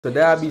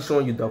Today I'll be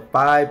showing you the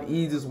 5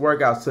 easiest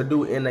workouts to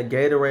do in the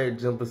Gatorade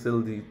gym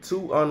facility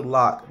to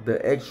unlock the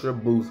extra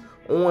boost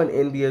on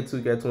NBA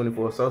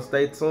 2K24. So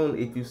stay tuned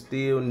if you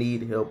still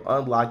need help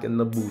unlocking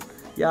the boost.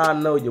 Y'all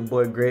know your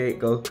boy Greg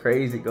go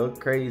crazy,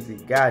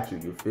 got you,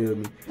 you feel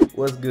me?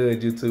 What's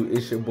good, YouTube?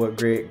 It's your boy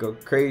Greg go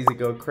crazy.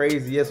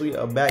 Yes, we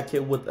are back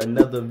here with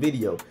another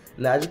video.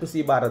 Now, as you can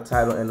see by the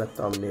title and the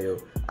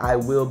thumbnail, I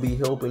will be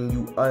helping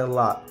you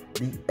unlock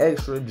the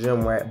extra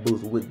gym rat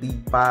boost with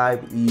the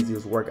 5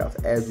 easiest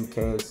workouts, as you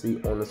can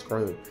see on the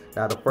screen.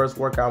 Now, the first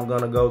workout I'm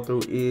gonna go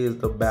through is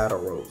the battle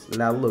ropes.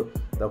 Now look,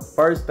 the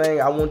first thing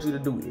I want you to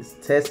do is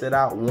test it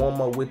out, warm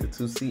up with it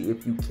to see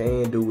if you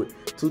can do it,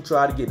 to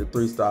try to get the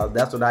 3 stars.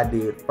 That's what I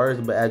did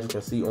first, but as you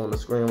can see on the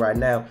screen right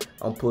now,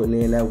 I'm putting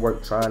in that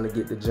work trying to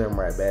get the gym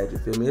rat badge, you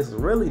feel me? It's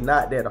really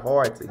not that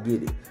hard to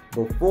get it.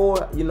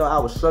 Before, you know, I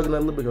was struggling a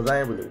little bit because I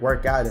didn't really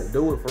work out and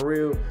do it for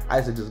real. I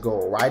used to just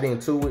go right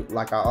into it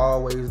like I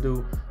always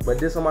do. But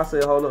this time I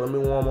said, hold up, let me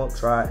warm up,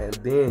 try, and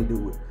then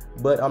do it.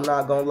 But I'm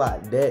not gonna lie,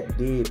 that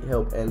did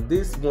help. And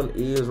this one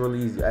is really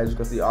easy. As you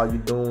can see, all you're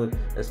doing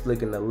is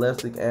flicking the left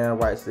stick and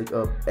right stick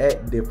up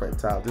at different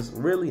times. It's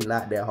really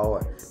not that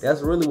hard.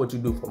 That's really what you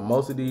do for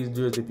most of these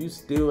drills. If you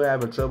still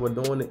having trouble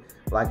doing it,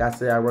 like I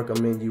said, I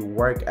recommend you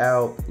work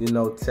out, you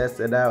know, test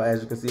it out.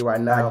 As you can see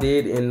right now, I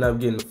did end up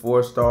getting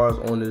 4 stars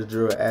on this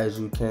drill, as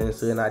you can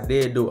see, and I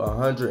did do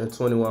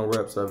 121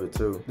 reps of it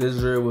too. This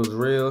drill was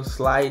real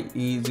slight,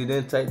 easy,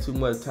 didn't take too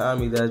much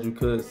time either, as you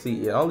could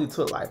see. It only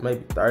took like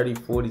maybe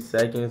 30-40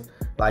 seconds.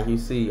 Like you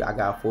see, I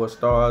got 4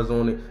 stars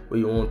on it.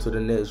 We on to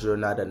the next drill.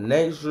 Now the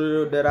next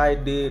drill that I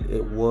did,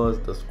 it was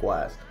the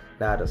squats.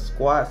 Now the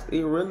squats,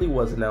 it really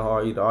wasn't that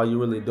hard either. All you're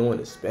really doing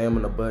is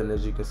spamming the button,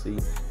 as you can see,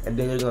 and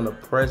then you're gonna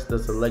press the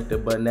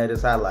selected button that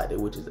is highlighted,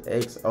 which is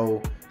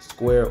XO,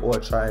 square, or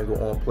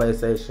triangle on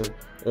PlayStation.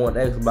 On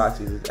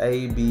Xbox, it's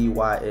A, B,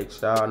 Y,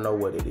 X. Y'all know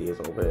what it is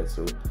over there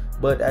too.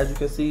 But as you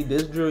can see,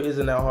 this drill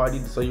isn't that hard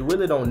either, so you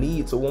really don't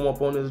need to warm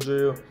up on this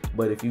drill.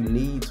 But if you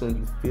need to and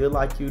you feel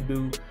like you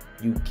do,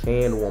 you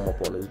can warm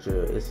up on this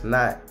drill. It's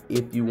not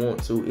if you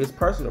want to. It's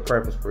personal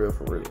preference, for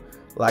real.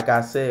 Like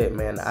I said,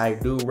 man, I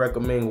do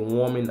recommend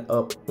warming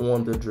up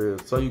on the drill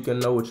so you can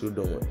know what you're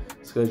doing.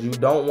 It's because you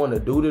don't want to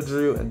do the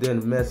drill and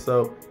then mess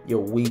up your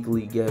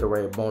weekly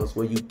Gatorade bonus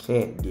where you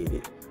can't get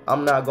it.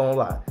 I'm not gonna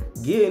lie,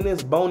 getting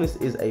this bonus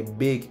is a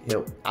big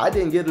help. I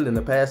didn't get it in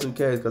the past 2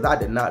 Ks because I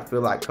did not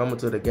feel like coming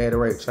to the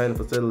Gatorade training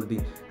facility.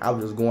 I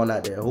was just going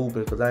out there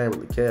hooping because I didn't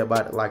really care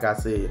about it, like I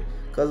said.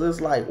 Because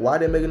it's like, why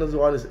they making us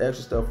do all this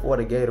extra stuff for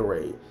the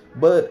Gatorade?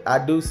 But I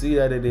do see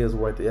that it is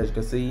worth it. As you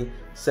can see,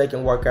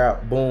 second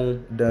workout,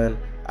 boom, done,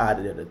 out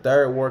of there. The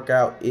third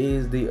workout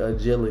is the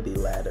agility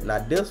ladder. Now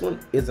this one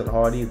isn't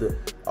hard either.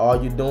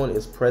 All you're doing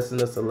is pressing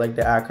the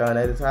selected icon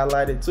that is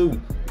highlighted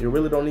too. You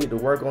really don't need to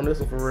work on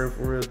this one for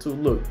real too.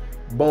 Look,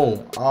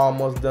 boom,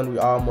 almost done. We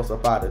almost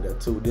up out of there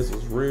too. This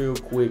was real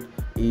quick,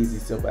 easy,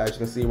 simple. As you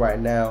can see right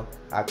now,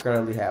 I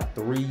currently have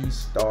 3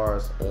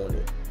 stars on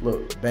it.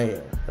 Look,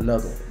 bam,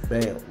 another one,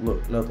 bam,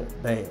 look, another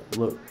one, bam,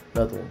 look,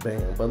 another one,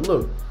 bam. But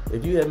look,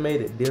 if you have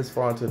made it this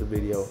far into the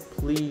video,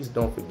 please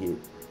don't forget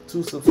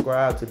to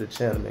subscribe to the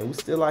channel, man. We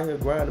still out here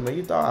grinding, man.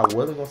 You thought I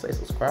wasn't gonna say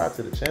subscribe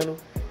to the channel?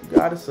 You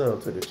gotta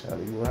sub to the channel.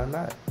 Why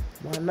not?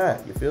 Why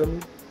not? You feel me?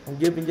 I'm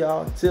giving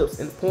y'all tips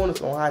and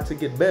pointers on how to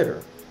get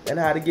better and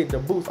how to get the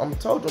boost. I'm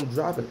told you I'm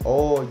dropping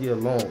all year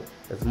long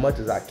as much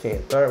as I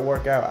can. Third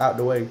workout out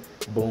the way,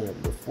 boom.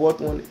 The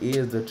 4th one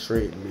is the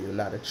treadmill.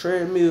 Now the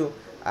treadmill,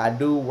 I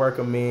do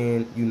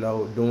recommend, you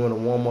know, doing a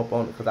warm up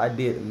on it because I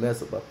did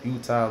mess up a few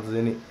times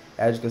in it.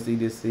 As you can see,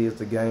 this is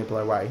the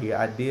gameplay right here.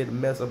 I did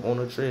mess up on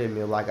the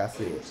treadmill, like I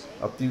said,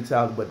 a few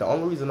times. But the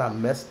only reason I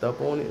messed up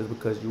on it is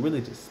because you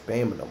really just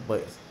spamming the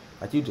buttons.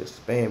 Like you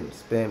just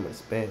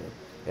spamming.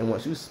 And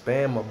once you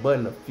spam a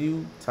button a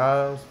few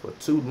times for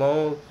too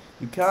long,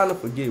 you kind of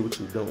forget what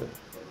you're doing.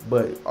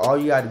 But all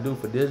you got to do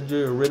for this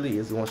drill really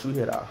is once you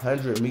hit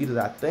 100 meters,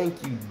 I think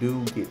you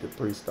do get the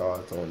 3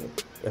 stars on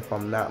it, if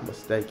I'm not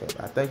mistaken.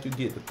 I think you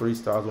get the 3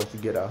 stars once you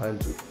get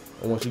 100.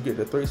 And once you get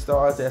the 3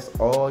 stars, that's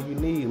all you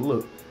need.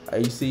 Look,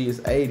 you see it's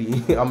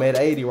 80. I'm at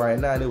 80 right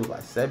now, and it was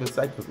like 7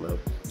 seconds left.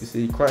 You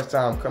see crunch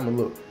time coming.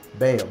 Look,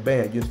 bam,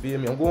 bam. You feel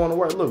me? I'm going to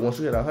work. Look, once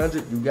you hit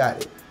 100, you got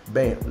it.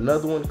 Bam,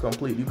 another one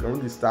complete. You can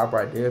really stop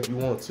right there if you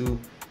want to.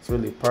 It's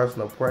really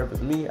personal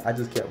preference. Me, I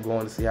just kept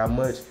going to see how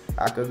much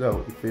I could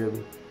go. You feel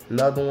me?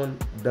 Another one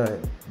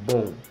done.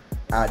 Boom,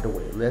 out the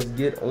way. Let's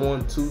get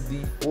on to the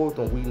 4th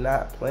one. We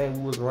not playing.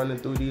 We was running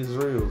through these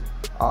drills.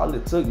 All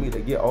it took me to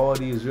get all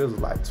these drills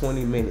was like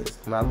 20 minutes.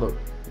 Now look,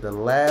 the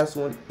last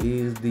one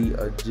is the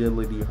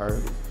agility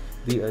hurdles.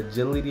 The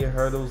agility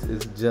hurdles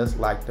is just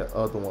like the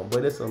other one,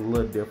 but it's a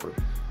little different.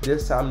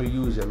 This time you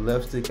use your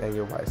left stick and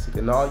your right stick,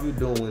 and all you're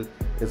doing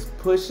is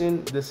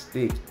pushing the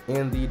stick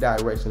in the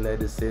direction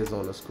that it says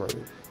on the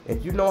screen.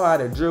 If you know how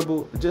to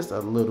dribble just a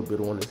little bit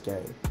on this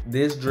game,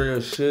 this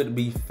drill should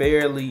be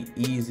fairly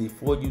easy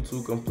for you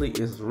to complete.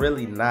 It's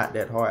really not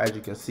that hard, as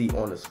you can see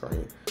on the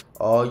screen.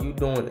 All you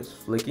doing is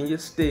flicking your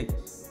stick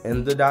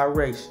in the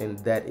direction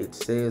that it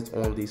says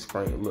on the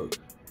screen. Look,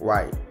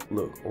 right,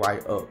 look,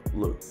 right up,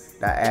 look,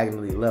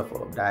 diagonally left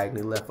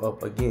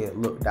up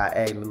again, look,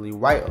 diagonally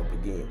right up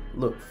again,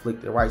 look,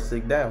 flick the right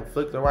stick down,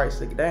 flick the right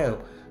stick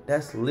down.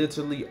 That's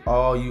literally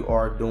all you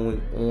are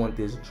doing on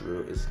this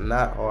drill. It's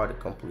not hard to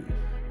complete.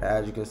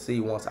 As you can see,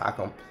 once I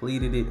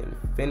completed it and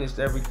finished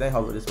everything,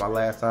 hold on, this is my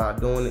last time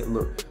doing it.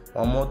 Look,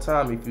 one more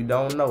time, if you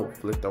don't know,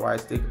 flick the right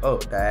stick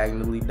up,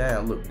 diagonally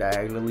down, look,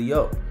 diagonally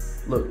up,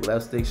 look,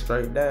 left stick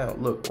straight down,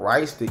 look,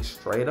 right stick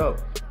straight up,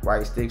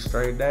 right stick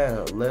straight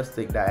down, left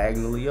stick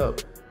diagonally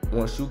up.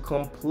 Once you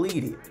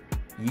complete it,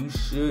 you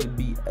should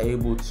be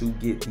able to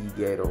get the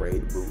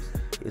Gatorade boost.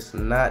 It's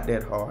not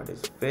that hard.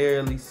 It's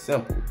fairly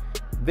simple.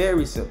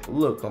 Very simple.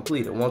 Look,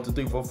 complete it. 1, 2,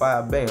 3, 4,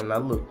 5, bam. Now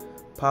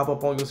look, pop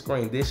up on your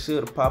screen. This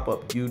should pop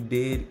up. You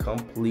did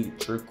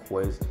complete your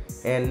quest.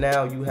 And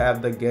now you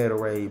have the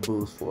Gatorade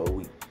boost for a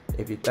week.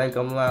 If you think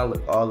I'm lying,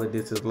 look, all of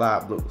this is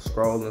live. Look,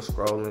 scrolling,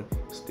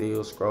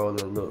 still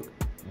scrolling. Look,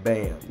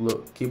 bam.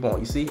 Look, keep on.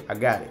 You see, I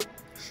got it.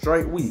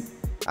 Straight week.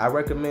 I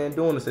recommend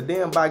doing this. And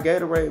then buy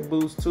Gatorade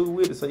boost too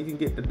with it so you can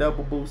get the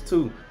double boost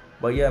too.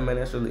 But yeah, man,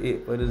 that's really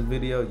it for this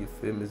video. You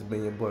feel me? It's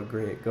been your boy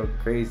Greg. Go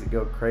crazy,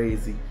 go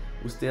crazy.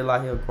 We're still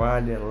out here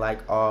grinding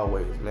like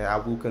always, man. I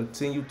will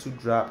continue to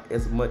drop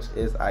as much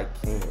as I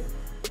can.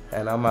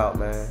 And I'm out,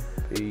 man.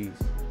 Peace.